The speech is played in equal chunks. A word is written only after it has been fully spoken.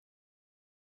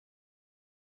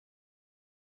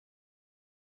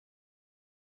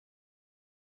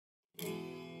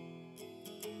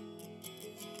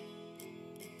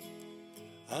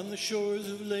On the shores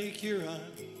of Lake Huron,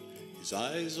 his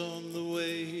eyes on the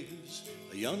waves,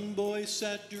 a young boy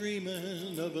sat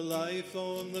dreaming of a life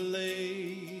on the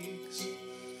lakes.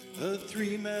 A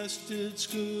three-masted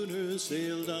schooner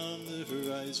sailed on the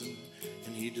horizon,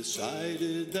 and he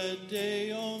decided that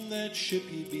day on that ship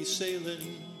he'd be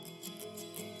sailing.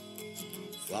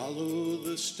 Follow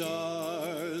the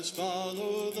stars,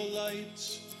 follow the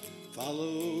lights,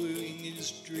 following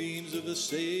his dreams of a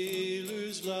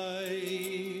sailor's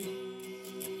life.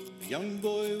 A young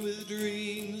boy with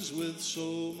dreams, with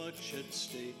so much at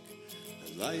stake, a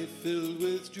life filled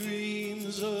with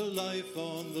dreams, a life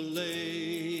on the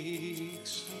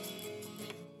lakes.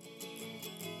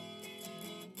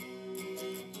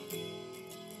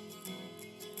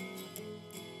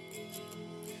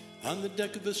 On the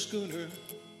deck of a schooner,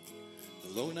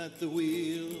 alone at the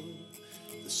wheel,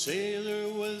 the sailor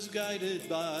was guided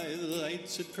by the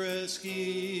lights at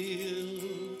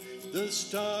Presqu'île. The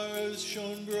stars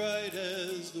shone bright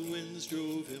as the winds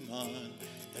drove him on,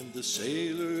 and the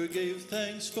sailor gave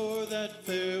thanks for that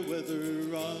fair weather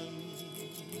run.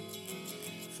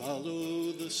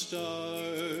 Follow the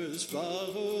stars,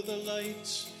 follow the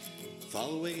lights,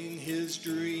 following his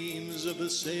dreams of a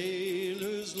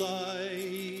sailor's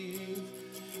life.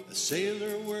 A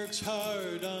sailor works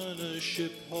hard on a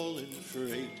ship hauling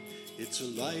freight. It's a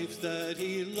life that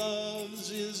he loves,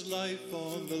 his life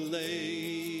on the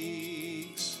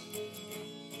lakes.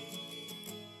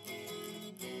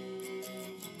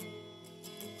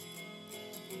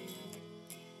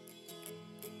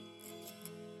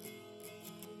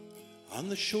 On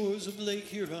the shores of Lake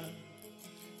Huron,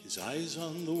 his eyes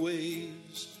on the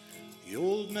waves, the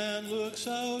old man looks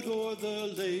out o'er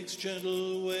the lake's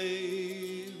gentle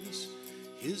waves.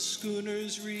 His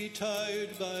schooner's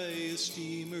retired by a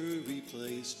steamer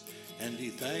replaced, and he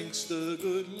thanks the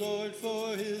good Lord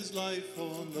for his life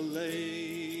on the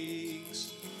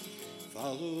lakes.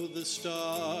 Follow the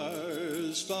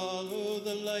stars, follow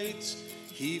the lights.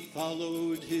 He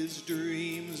followed his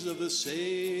dreams of a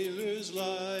sailor's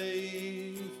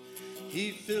life.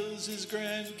 He fills his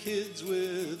grandkids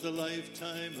with a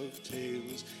lifetime of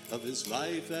tales of his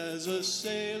life as a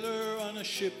sailor on a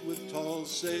ship with tall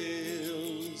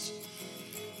sails.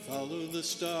 Follow the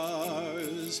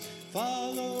stars,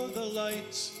 follow the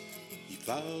lights. You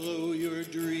follow your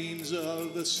dreams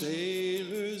of a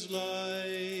sailor's life.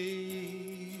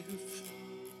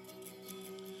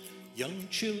 Young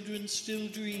children still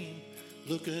dream,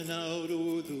 looking out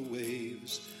o'er the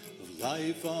waves, of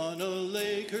life on a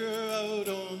lake or out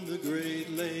on the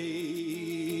Great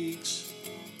Lakes.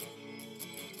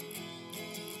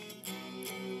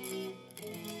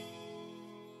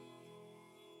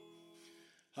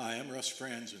 Hi, I'm Russ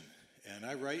Franzen, and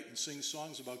I write and sing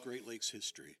songs about Great Lakes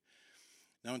history.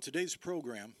 Now, in today's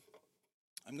program,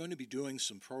 I'm going to be doing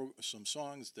some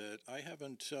songs that I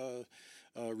haven't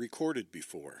recorded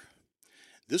before.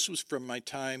 This was from my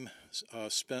time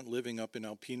spent living up in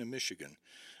Alpena, Michigan,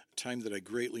 a time that I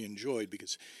greatly enjoyed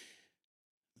because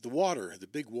the water, the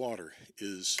big water,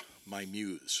 is my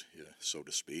muse, so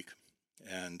to speak.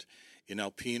 And in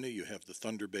Alpena, you have the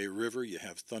Thunder Bay River, you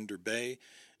have Thunder Bay,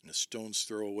 and a stone's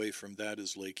throw away from that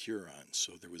is Lake Huron.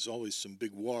 So there was always some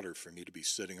big water for me to be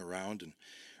sitting around and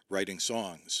writing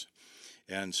songs.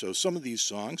 And so some of these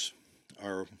songs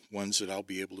are ones that I'll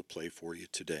be able to play for you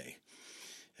today.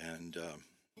 And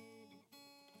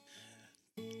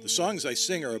the songs I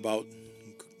sing are about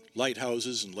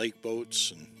lighthouses and lake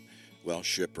boats and, well,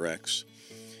 shipwrecks,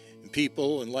 and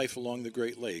people and life along the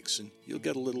Great Lakes, and you'll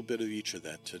get a little bit of each of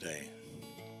that today.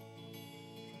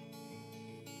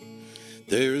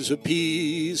 There's a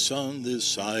peace on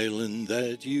this island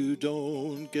that you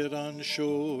don't get on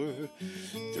shore.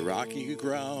 The rocky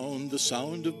ground, the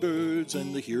sound of birds,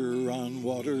 and the Huron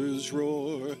waters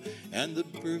roar. And the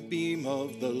beam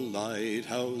of the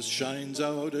lighthouse shines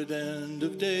out at end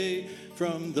of day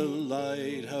from the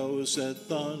lighthouse at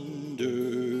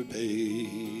Thunder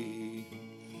Bay.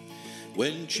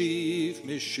 When Chief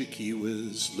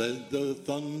Mishikiwas led the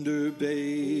Thunder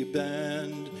Bay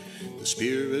Band, the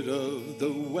spirit of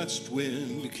the west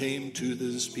wind came to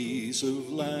this piece of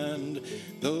land.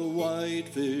 The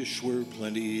whitefish were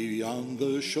plenty on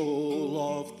the shoal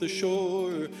off the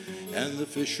shore, and the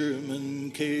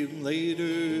fishermen came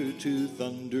later to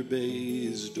Thunder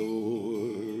Bay's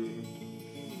door.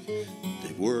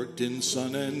 They worked in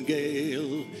sun and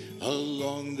gale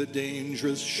along the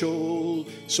dangerous shoal,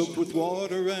 soaked with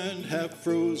water and half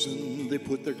frozen, they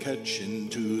put their catch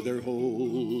into their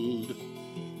hold.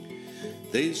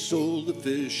 They sold the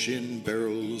fish in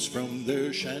barrels from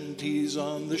their shanties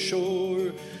on the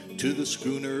shore to the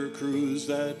schooner crews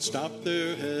that stopped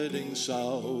there heading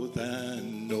south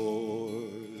and north.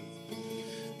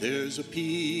 There's a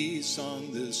peace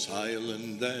on this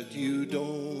island that you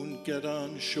don't get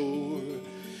on shore.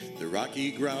 The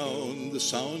rocky ground, the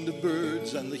sound of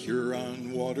birds, and the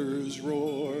Huron waters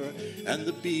roar. And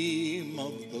the beam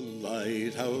of the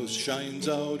lighthouse shines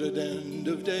out at end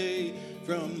of day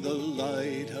from the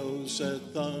lighthouse at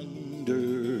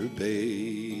Thunder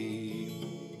Bay.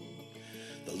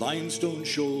 The limestone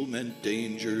shoal meant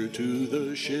danger to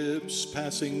the ships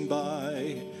passing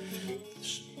by,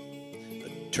 a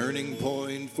turning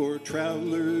point for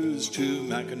travelers to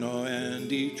Mackinac and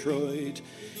Detroit.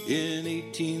 In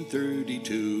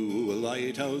 1832, a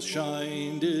lighthouse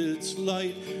shined its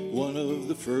light, one of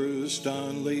the first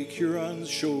on Lake Huron's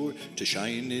shore to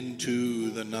shine into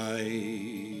the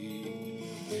night.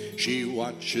 She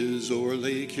watches o'er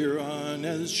Lake Huron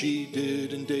as she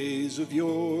did in days of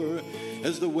yore,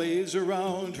 as the waves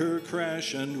around her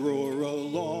crash and roar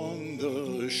along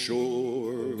the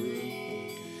shore.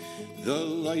 The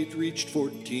light reached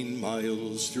 14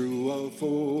 miles through a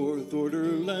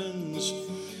fourth-order lens,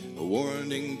 a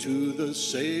warning to the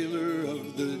sailor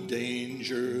of the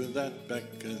danger that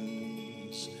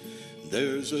beckons.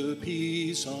 There's a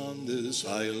peace on this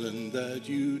island that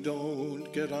you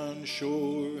don't get on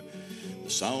shore. The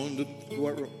sound of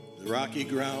the rocky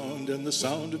ground and the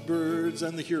sound of birds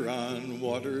and the Huron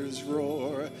waters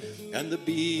roar. And the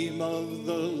beam of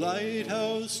the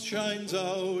lighthouse shines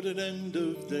out at end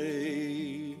of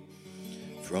day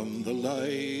from the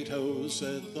lighthouse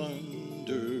at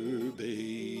Thunder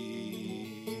Bay.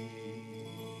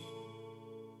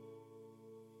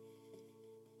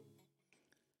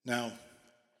 Now,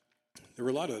 there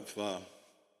were a lot of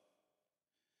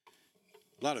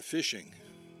fishing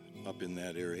up in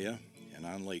that area and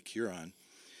on Lake Huron.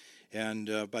 And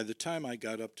by the time I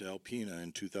got up to Alpena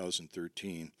in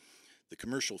 2013, the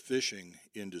commercial fishing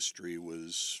industry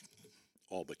was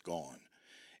all but gone.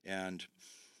 And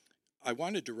I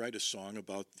wanted to write a song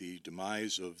about the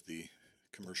demise of the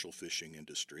commercial fishing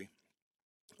industry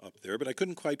up there, but I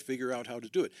couldn't quite figure out how to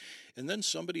do it. And then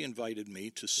somebody invited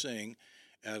me to sing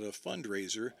at a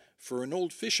fundraiser for an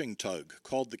old fishing tug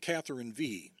called the Catherine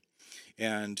V.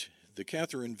 And the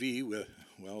Catherine V,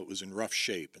 well, it was in rough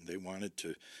shape, and they wanted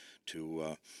to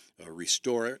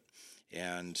restore it,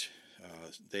 and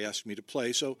they asked me to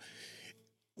play. So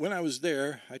when I was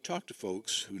there, I talked to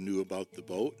folks who knew about the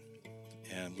boat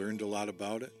and learned a lot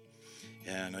about it,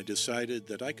 and I decided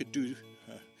that I could do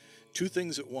two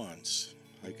things at once.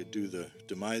 I could do the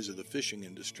demise of the fishing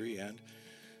industry and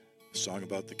a song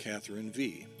about the Catherine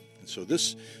V. And so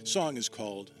this song is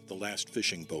called The Last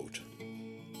Fishing Boat.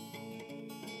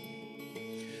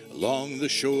 Along the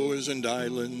shores and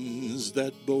islands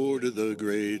that border the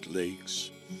Great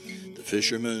Lakes, the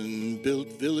fishermen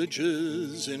built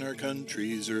villages in our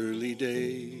country's early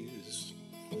days.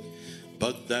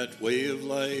 But that way of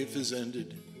life is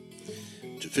ended.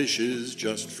 To fish is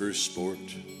just for sport,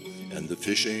 and the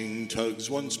fishing tugs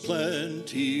once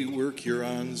plenty work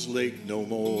Huron's lake no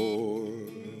more.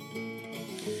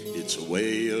 It's a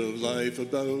way of life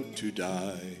about to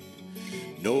die.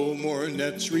 No more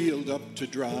nets reeled up to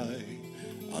dry.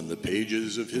 On the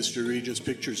pages of history, just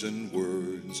pictures and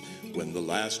words, when the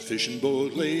last fishing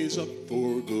boat lays up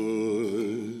for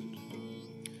good.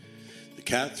 The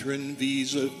Catherine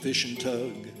V's a fishing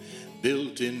tug,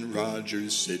 built in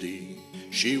Rogers City.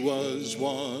 She was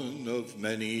one of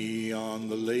many on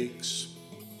the lakes.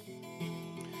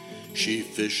 She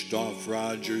fished off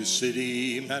Rogers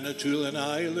City, Manitoulin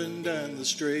Island, and the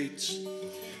Straits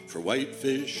for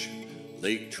whitefish,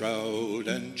 lake trout,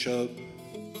 and chub.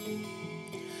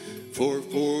 For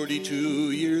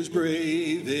 42 years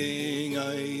braving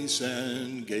ice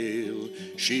and gale,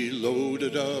 she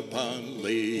loaded up on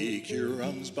Lake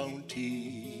Huron's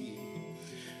bounty.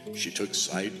 She took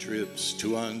side trips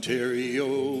to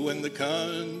Ontario when the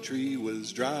country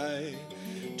was dry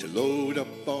to load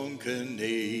up on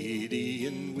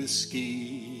Canadian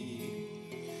whiskey.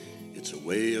 It's a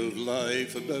way of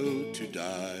life about to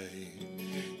die.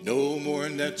 No more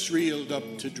nets reeled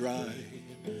up to dry.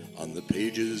 On the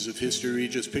pages of history,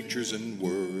 just pictures and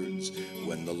words,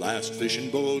 when the last fishing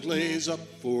boat lays up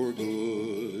for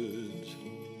good.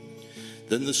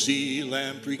 Then the sea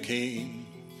lamprey came,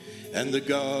 and the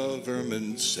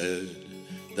government said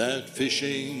that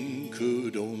fishing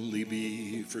could only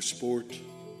be for sport.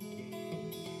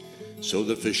 So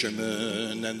the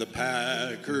fishermen and the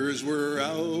packers were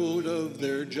out of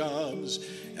their jobs,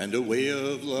 and a way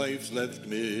of life left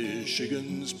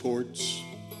Michigan's ports.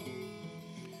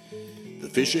 The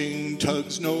fishing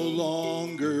tugs no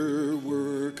longer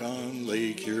work on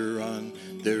Lake Huron.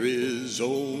 There is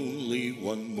only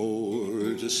one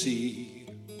more to see.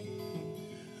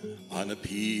 On a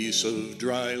piece of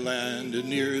dry land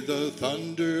near the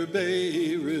Thunder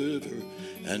Bay River,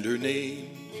 and her name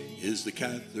is the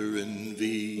Catherine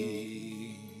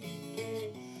V.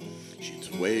 She's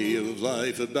a way of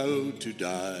life about to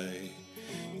die.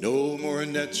 No more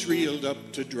nets reeled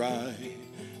up to dry.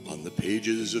 On the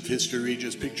pages of history,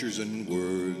 just pictures and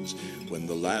words, when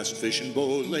the last fishing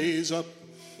boat lays up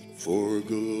for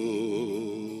good.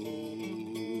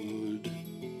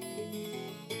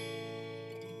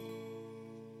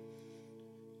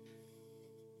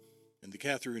 And the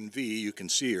Catherine V, you can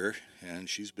see her, and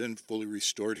she's been fully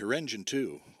restored. Her engine,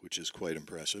 too, which is quite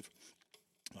impressive.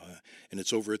 And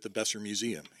it's over at the Besser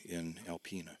Museum in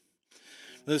Alpena.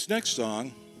 This next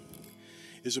song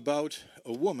is about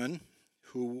a woman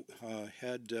who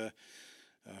had,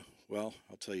 well,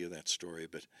 I'll tell you that story,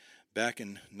 but back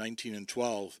in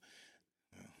 1912,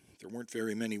 there weren't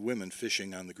very many women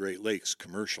fishing on the Great Lakes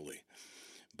commercially,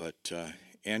 but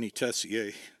Annie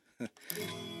Tessier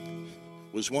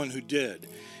was one who did,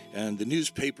 and the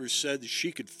newspapers said that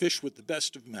she could fish with the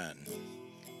best of men.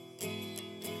 The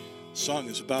song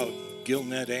is about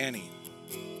Gillnet Annie.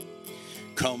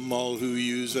 Come all who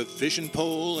use a fishing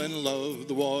pole and love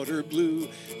the water blue,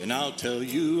 and I'll tell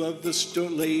you of the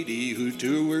lady who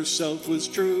to herself was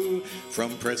true.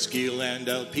 From Presqu'île and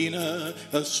Alpena,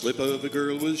 a slip of a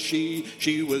girl was she.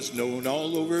 She was known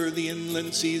all over the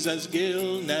inland seas as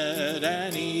Gillnet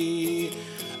Annie.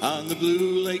 On the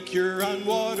blue Lake Huron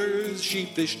waters, she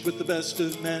fished with the best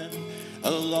of men.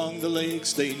 Along the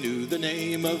lakes they knew the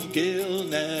name of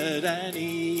Gillnet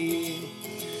Annie.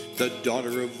 The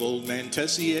daughter of old man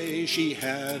Tessier, she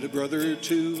had a brother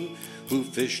too, who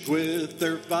fished with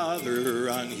their father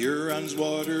on Huron's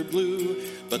water blue.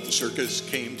 But the circus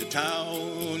came to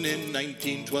town in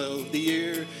 1912 the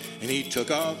year, and he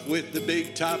took off with the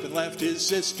big top and left his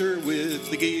sister with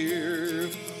the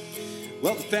gear.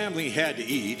 Well, the family had to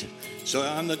eat, so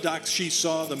on the docks she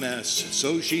saw the mess.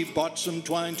 So she bought some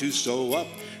twine to sew up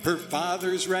her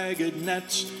father's ragged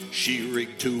nets. She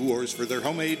rigged 2 oars for their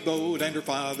homemade boat, and her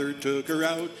father took her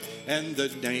out. And the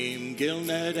name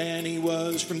Gillnet Annie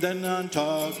was from then on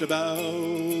talked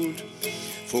about.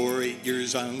 For 8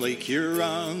 years on Lake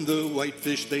Huron, the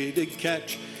whitefish they did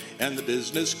catch, and the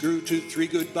business grew to 3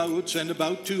 good boats and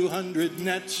about 200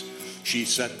 nets. She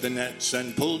set the nets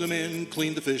and pulled them in,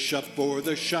 cleaned the fish up for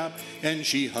the shop, and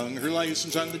she hung her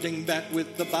license on the dingbat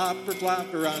with the bopper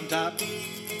flopper on top.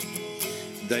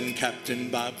 Then Captain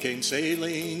Bob came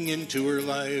sailing into her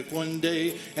life one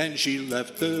day, and she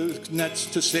left the nets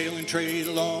to sail and trade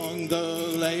along the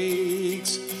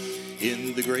lakes.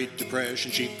 In the Great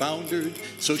Depression she foundered,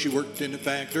 so she worked in a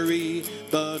factory,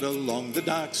 but along the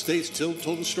docks they still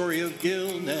told the story of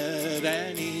Gillnet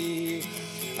Annie.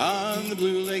 On the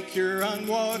blue Lake Huron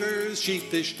waters, she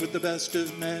fished with the best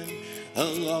of men.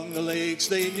 Along the lakes,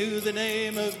 they knew the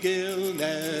name of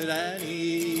Gillnet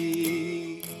Annie.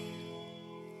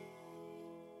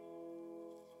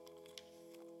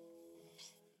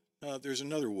 There's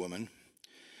another woman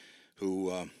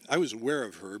who, I was aware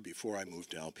of her before I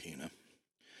moved to Alpena,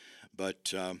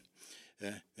 but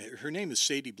her name is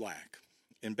Sadie Black.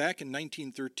 And back in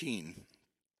 1913,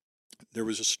 there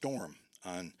was a storm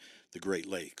on the Great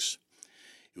Lakes.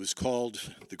 It was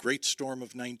called the Great Storm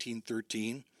of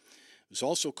 1913. It was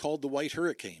also called the White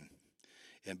Hurricane,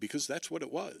 and because that's what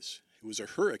it was a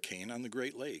hurricane on the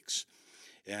Great Lakes,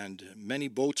 and many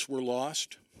boats were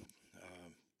lost,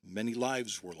 many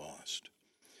lives were lost.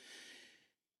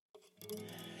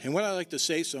 And what I like to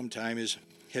say sometime is,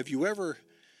 have you ever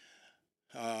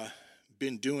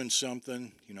been doing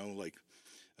something,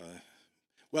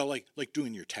 like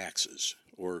doing your taxes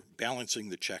or balancing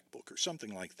the checkbook or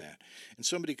something like that, and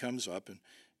somebody comes up and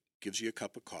gives you a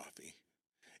cup of coffee,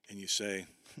 and you say,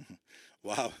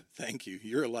 wow, thank you,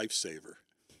 you're a lifesaver.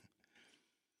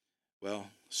 Well,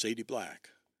 Sadie Black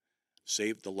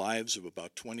saved the lives of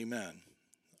about 20 men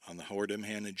on the Howard M.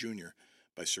 Hanna Jr.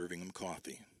 by serving them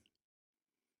coffee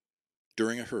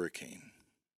during a hurricane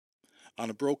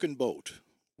on a broken boat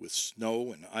with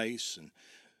snow and ice and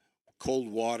cold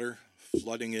water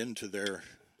flooding into the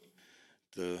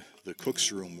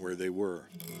cook's room where they were.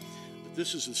 But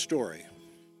this is the story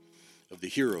of the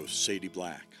hero Sadie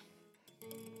Black.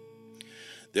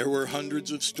 There were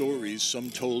hundreds of stories, some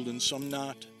told and some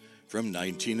not, from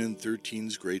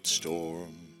 1913's great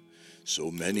storm.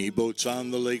 So many boats on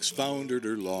the lakes foundered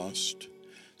or lost,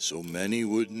 so many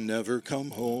would never come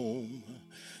home.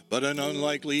 But an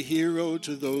unlikely hero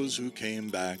to those who came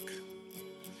back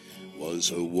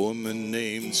was a woman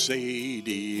named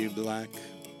Sadie Black.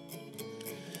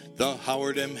 The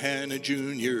Howard M. Hanna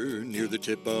Jr. near the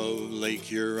tip of Lake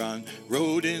Huron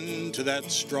rode into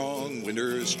that strong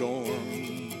winter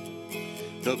storm.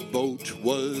 The boat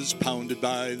was pounded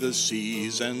by the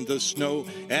seas and the snow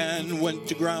and went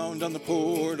to ground on the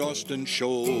Port Austin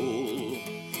shoal.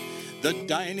 The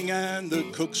dining and the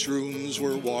cook's rooms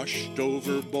were washed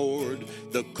overboard.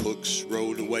 The cook's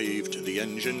rowed a wave to the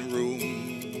engine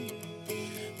room.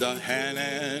 The Hannah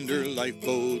and her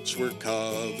lifeboats were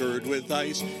covered with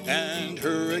ice, and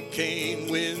hurricane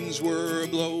winds were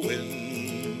blowing.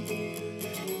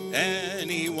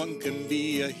 Anyone can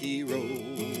be a hero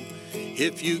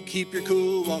if you keep your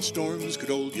cool while storms could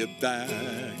hold you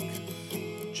back.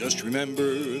 Just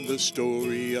remember the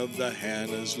story of the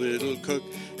Hannah's little cook.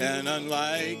 An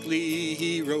unlikely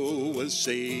hero was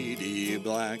Sadie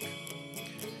Black.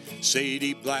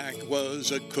 Sadie Black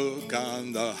was a cook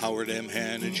on the Howard M.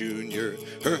 Hanna Jr.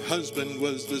 Her husband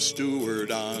was the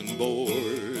steward on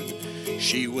board.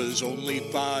 She was only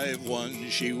 5'1",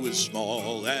 she was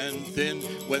small and thin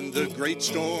when the great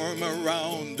storm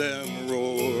around them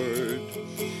roared.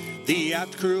 The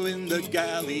aft crew in the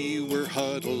galley were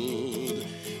huddled,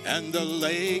 and the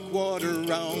lake water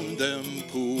round them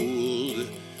pooled.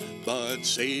 But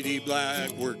Sadie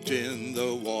Black worked in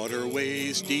the water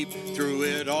waist deep. Through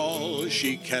it all,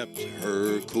 she kept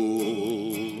her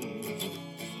cool.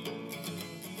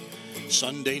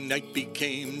 Sunday night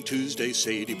became Tuesday,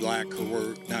 Sadie Black, her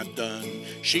work not done.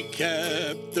 She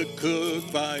kept the cook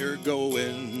fire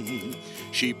going.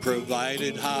 She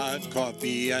provided hot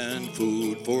coffee and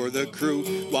food for the crew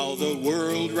while the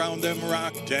world round them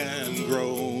rocked and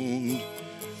groaned.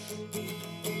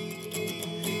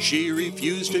 She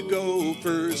refused to go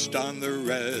first on the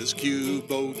rescue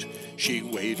boat. She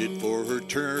waited for her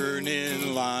turn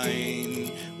in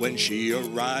line. When she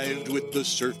arrived with the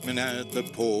surfmen at the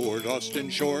Port Austin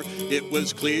shore, it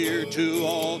was clear to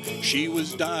all she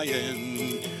was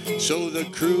dying. So the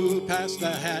crew passed the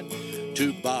hat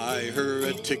to buy her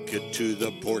a ticket to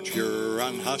the Port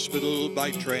Huron Hospital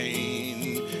by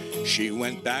train. She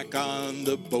went back on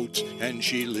the boat and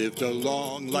she lived a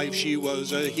long life. She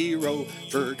was a hero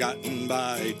forgotten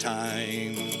by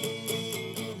time.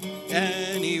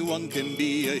 Anyone can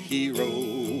be a hero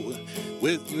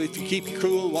if you keep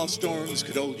cool while storms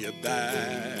could hold you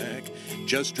back.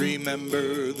 Just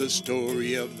remember the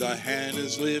story of the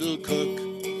Hannah's little cook.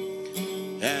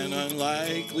 An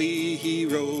unlikely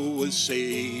hero was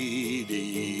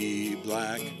Sadie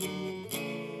Black.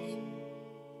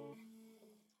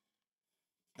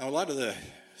 Now, a lot of the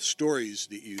stories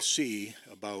that you see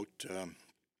about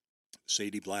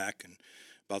Sadie Black and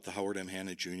about the Howard M.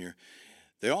 Hanna Jr.,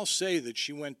 they all say that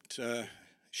she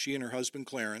and her husband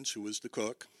Clarence, who was the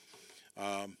cook,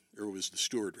 or was the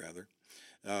steward rather,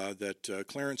 that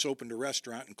Clarence opened a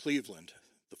restaurant in Cleveland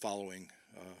the following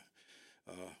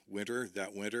winter,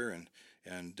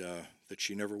 and that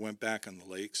she never went back on the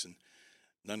lakes, and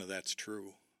none of that's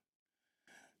true.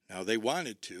 Now, they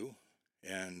wanted to.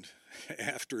 And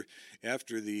after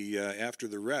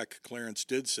the wreck, Clarence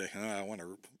did say, I want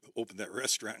to open that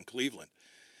restaurant in Cleveland.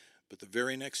 But the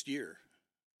very next year,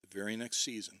 the very next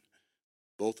season,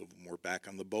 both of them were back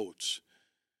on the boats.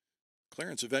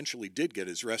 Clarence eventually did get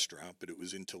his restaurant, but it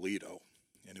was in Toledo,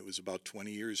 and it was about 20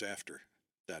 years after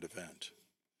that event.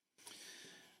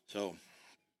 So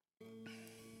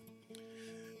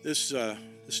this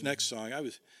next song,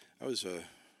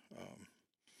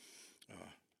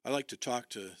 I like to talk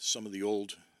to some of the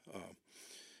old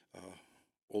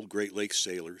Great Lakes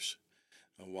sailors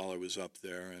while I was up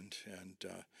there, and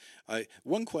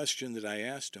one question that I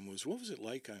asked him was, what was it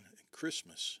like on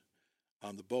Christmas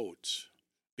on the boats?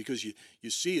 Because you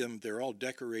see them, they're all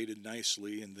decorated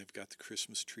nicely, and they've got the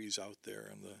Christmas trees out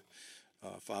there on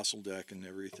the fossil deck and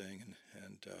everything,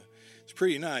 and it's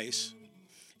pretty nice.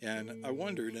 And I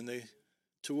wondered, and they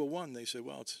 201, they said,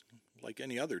 well, it's like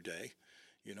any other day.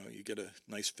 You know, you get a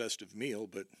nice festive meal,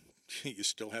 but you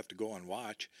still have to go on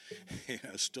watch.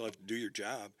 Still have to do your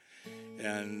job.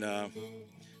 And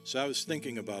so I was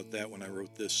thinking about that when I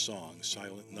wrote this song,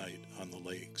 Silent Night on the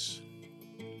Lakes.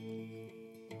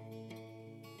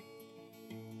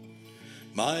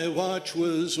 My watch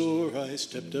was o'er, I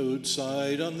stepped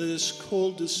outside on this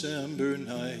cold December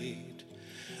night.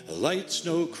 A light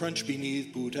snow crunch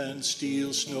beneath boot and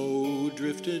steel, snow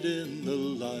drifted in the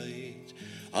light.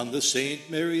 On the St.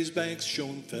 Mary's banks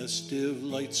shone festive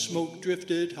lights, smoke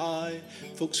drifted high,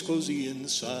 folks cozy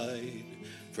inside.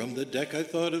 From the deck I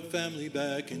thought of family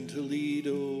back in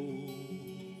Toledo.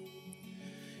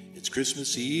 It's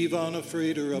Christmas Eve on a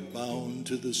freighter upbound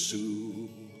to the Sioux.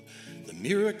 The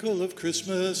Miracle of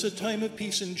Christmas, a time of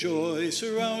peace and joy,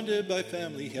 surrounded by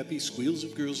family, happy squeals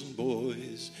of girls and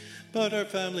boys. But our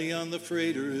family on the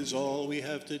freighter is all we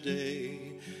have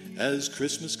today, as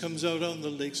Christmas comes out on the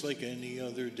lakes like any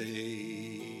other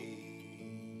day.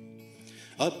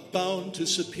 Upbound to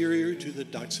Superior, to the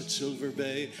docks at Silver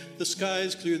Bay, the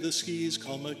skies clear, the skis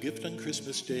calm, a gift on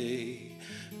Christmas Day.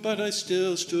 But I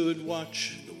still stood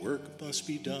watch, the work must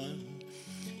be done,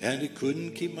 and it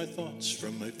couldn't keep my thoughts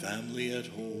from my family at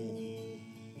home.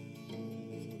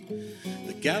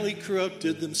 The galley crew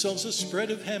outdid themselves a spread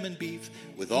of ham and beef,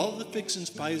 with all the fixins,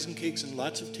 pies and cakes, and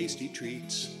lots of tasty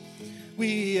treats.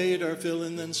 We ate our fill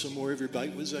and then some more, every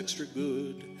bite was extra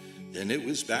good. Then it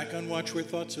was back on watch where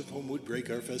thoughts of home would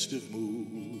break our festive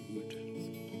mood.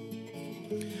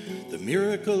 The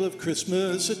miracle of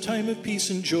Christmas, a time of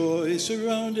peace and joy,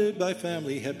 surrounded by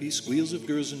family, happy squeals of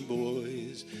girls and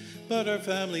boys. But our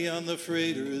family on the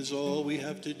freighter is all we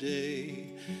have today,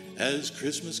 as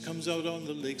Christmas comes out on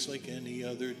the lakes like any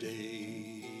other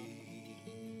day.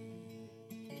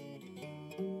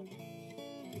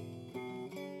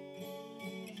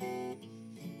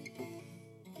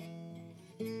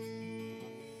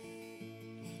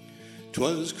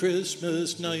 'Twas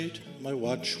Christmas night, my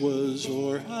watch was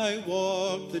o'er, I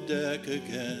walked the deck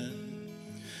again.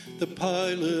 The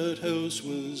pilot house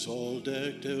was all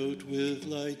decked out with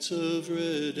lights of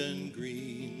red and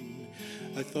green.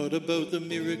 I thought about the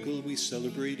miracle we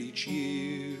celebrate each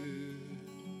year,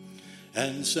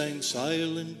 and sang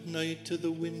Silent Night to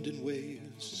the wind and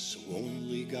waves, so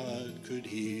only God could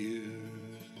hear.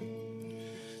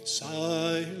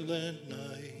 Silent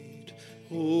night,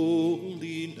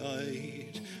 holy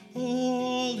night,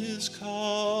 all is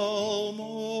calm,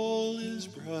 all is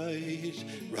bright,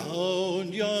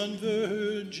 round yon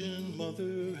virgin mother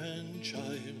and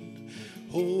child,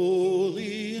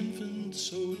 holy infant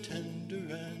so tender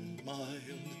and mild,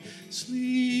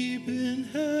 sleep in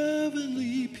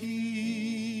heavenly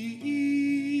peace,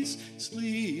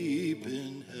 sleep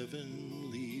in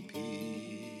heavenly peace.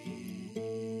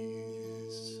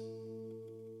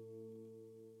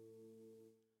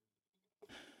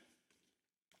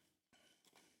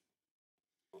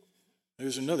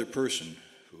 There's another person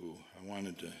who I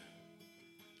wanted to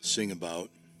sing about,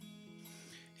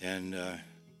 and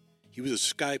he was a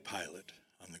sky pilot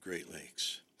on the Great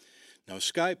Lakes. Now, a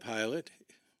sky pilot,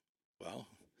 well,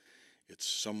 it's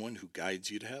someone who guides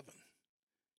you to heaven.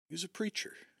 He was a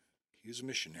preacher. He was a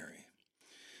missionary.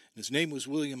 And his name was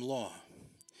William Law.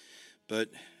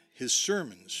 But his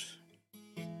sermons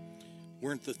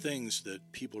weren't the things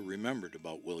that people remembered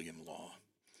about William Law.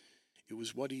 It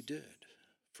was what he did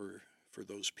for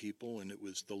those people, and it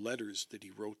was the letters that he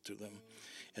wrote to them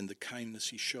and the kindness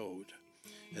he showed.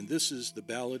 And this is the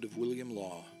ballad of William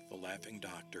Law, the Laughing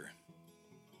Doctor.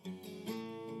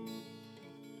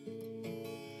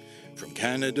 From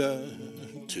Canada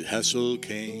to Hessel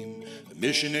came a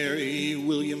missionary,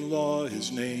 William Law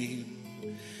his name.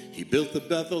 He built the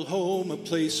Bethel home, a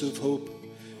place of hope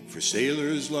for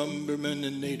sailors, lumbermen,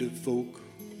 and native folk.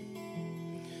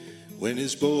 When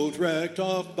his boat wrecked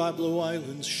off Boblo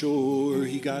Island's shore,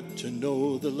 he got to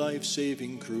know the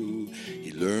life-saving crew.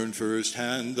 He learned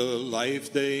firsthand the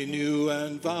life they knew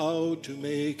and vowed to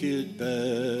make it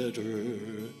better.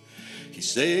 He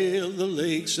sailed the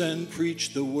lakes and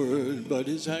preached the word, but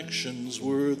his actions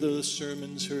were the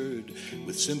sermons heard,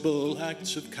 with simple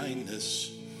acts of kindness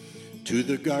to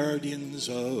the guardians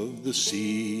of the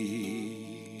sea.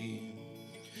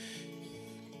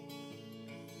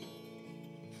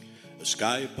 A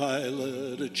sky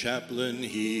pilot, a chaplain,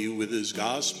 he, with his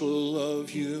gospel of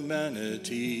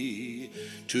humanity,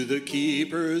 to the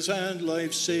keepers and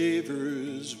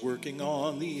lifesavers working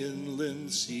on the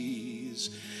inland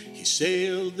seas. He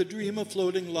sailed the dream of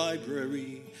floating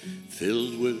library,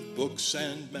 filled with books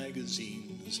and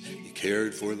magazines. He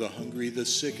cared for the hungry, the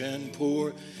sick and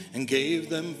poor, and gave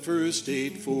them first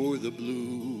aid for the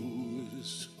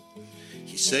blues.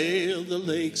 He sailed the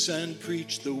lakes and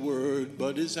preached the word,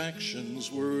 but his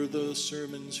actions were the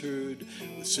sermons heard,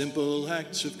 with simple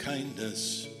acts of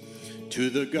kindness to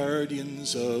the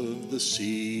guardians of the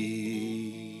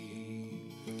sea.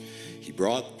 He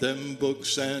brought them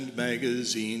books and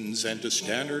magazines, and to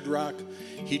Stannard Rock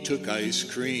he took ice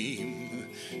cream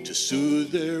to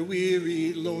soothe their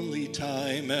weary, lonely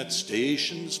time at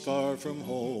stations far from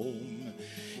home.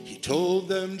 He told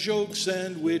them jokes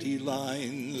and witty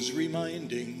lines,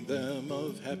 reminding them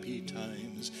of happy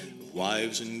times, of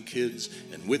wives and kids,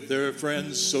 and with their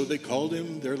friends, so they called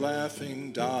him their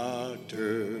laughing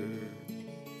doctor.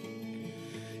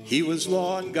 He was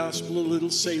law and gospel, a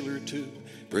little sailor too,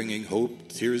 bringing hope,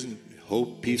 tears, and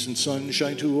hope, peace, and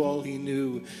sunshine to all he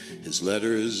knew. His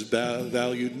letters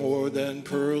valued more than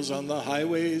pearls on the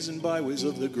highways and byways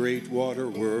of the great water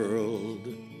world.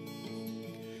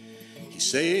 He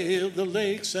sailed the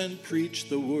lakes and preached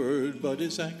the word, but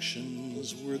his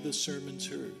actions were the sermons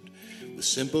heard, with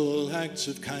simple acts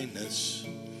of kindness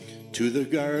to the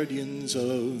guardians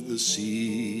of the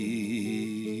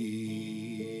sea.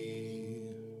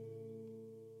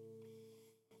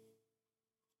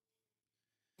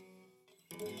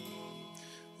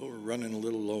 Well, we're running a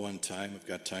little low on time. I've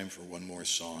got time for one more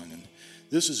song. And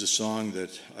this is a song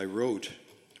that I wrote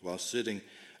while sitting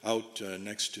out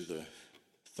next to the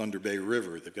Thunder Bay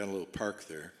River. They've got a little park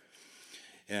there.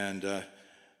 And I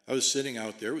was sitting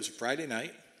out there. It was a Friday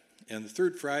night. And the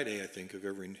third Friday, I think, of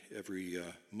every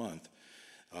month,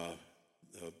 the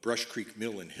Brush Creek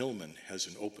Mill in Hillman has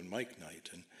an open mic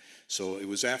night. And so it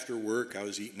was after work. I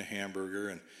was eating a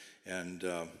hamburger and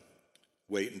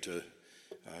waiting to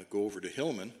go over to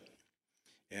Hillman.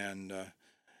 And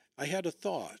I had a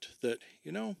thought that,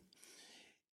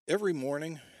 every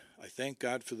morning I thank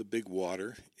God for the big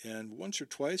water. And once or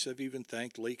twice I've even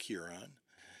thanked Lake Huron,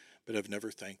 but I've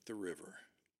never thanked the river.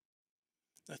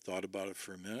 I thought about it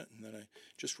for a minute, and then I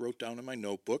just wrote down in my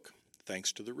notebook,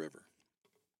 thanks to the river.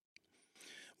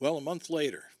 Well, a month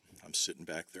later, I'm sitting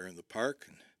back there in the park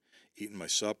and eating my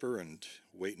supper and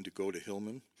waiting to go to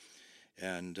Hillman,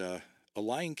 and a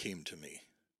line came to me.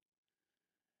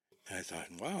 And I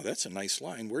thought, wow, that's a nice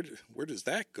line. Where does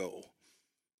that go?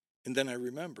 And then I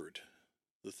remembered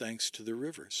the thanks to the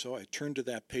river. So I turned to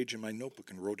that page in my notebook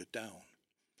and wrote it down.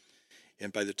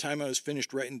 And by the time I was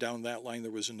finished writing down that line,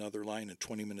 there was another line, and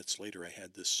 20 minutes later I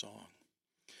had this song.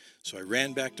 So I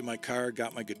ran back to my car,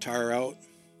 got my guitar out,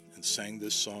 and sang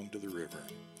this song to the river.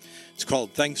 It's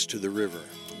called Thanks to the River.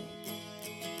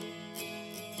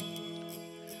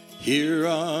 Here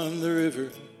on the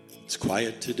river, it's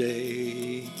quiet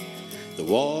today. The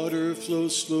water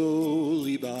flows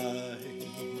slowly by,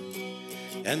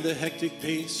 and the hectic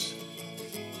pace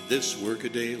of this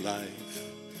workaday life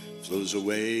flows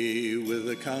away with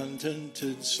a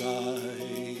contented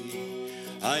sigh.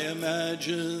 I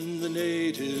imagine the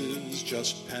natives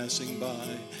just passing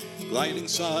by, gliding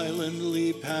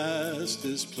silently past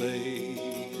this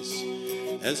place,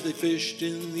 as they fished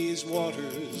in these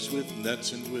waters with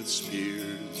nets and with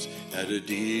spears at a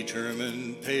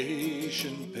determined,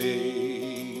 patient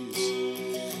pace.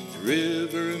 The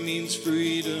river means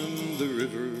freedom, the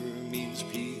river means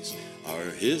peace.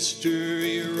 Our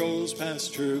history rolls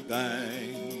past her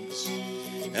banks,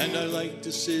 and I like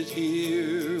to sit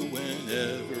here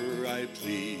whenever I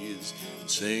please and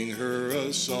sing her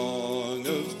a song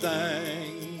of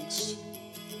thanks.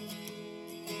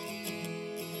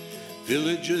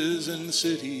 Villages and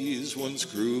cities once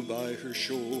grew by her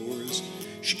shores.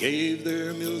 She gave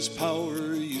their mills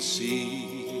power, you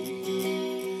see.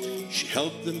 She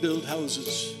helped them build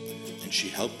houses, and she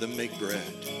helped them make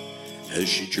bread, as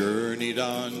she journeyed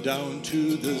on down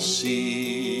to the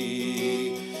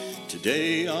sea.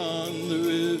 Today on the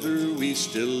river we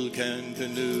still can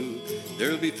canoe.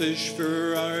 There'll be fish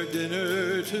for our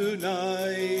dinner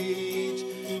tonight.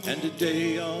 And a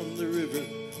day on the river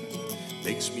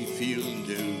makes me feel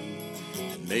new,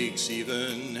 and makes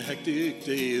even hectic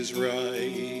days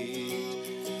right.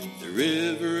 The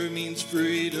river means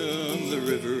freedom, the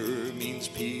river means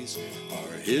peace.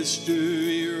 Our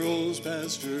history rolls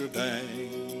past her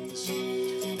banks,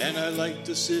 and I like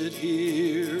to sit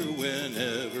here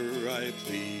whenever I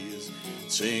please,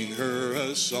 sing her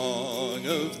a song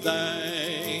of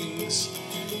thanks.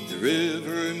 The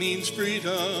river means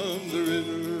freedom, the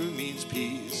river means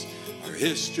peace. Our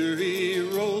history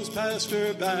rolls past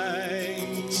her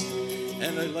banks,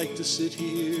 and I like to sit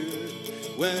here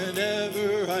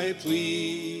whenever I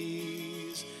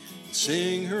please, and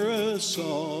sing her a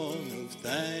song of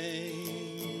thanks.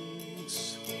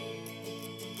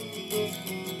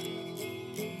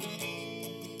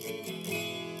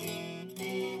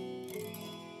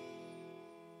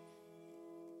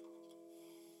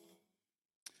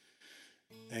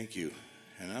 Thank you.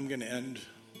 And I'm going to end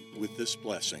with this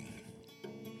blessing.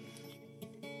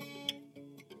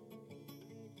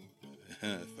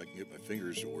 If I can get my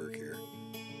fingers to work here.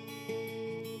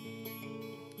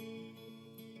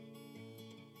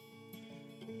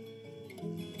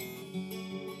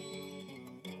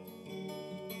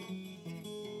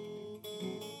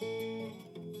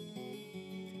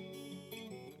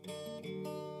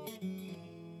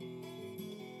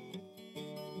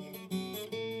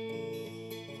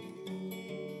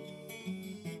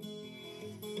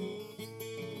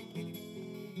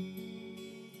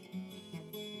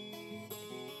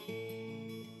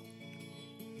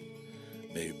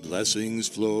 May blessings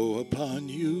flow upon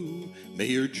you. May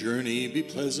your journey be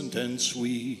pleasant and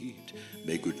sweet.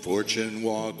 May good fortune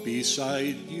walk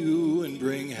beside you and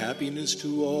bring happiness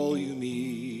to all you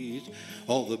meet.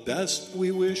 All the best we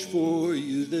wish for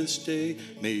you this day.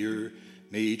 May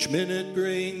each minute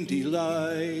bring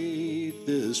delight.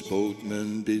 This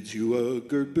boatman bids you a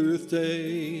good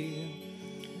birthday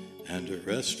and a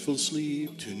restful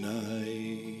sleep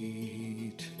tonight.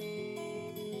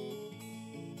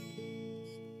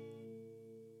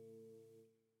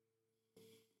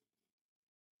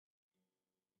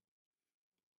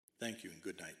 Thank you and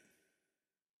good night.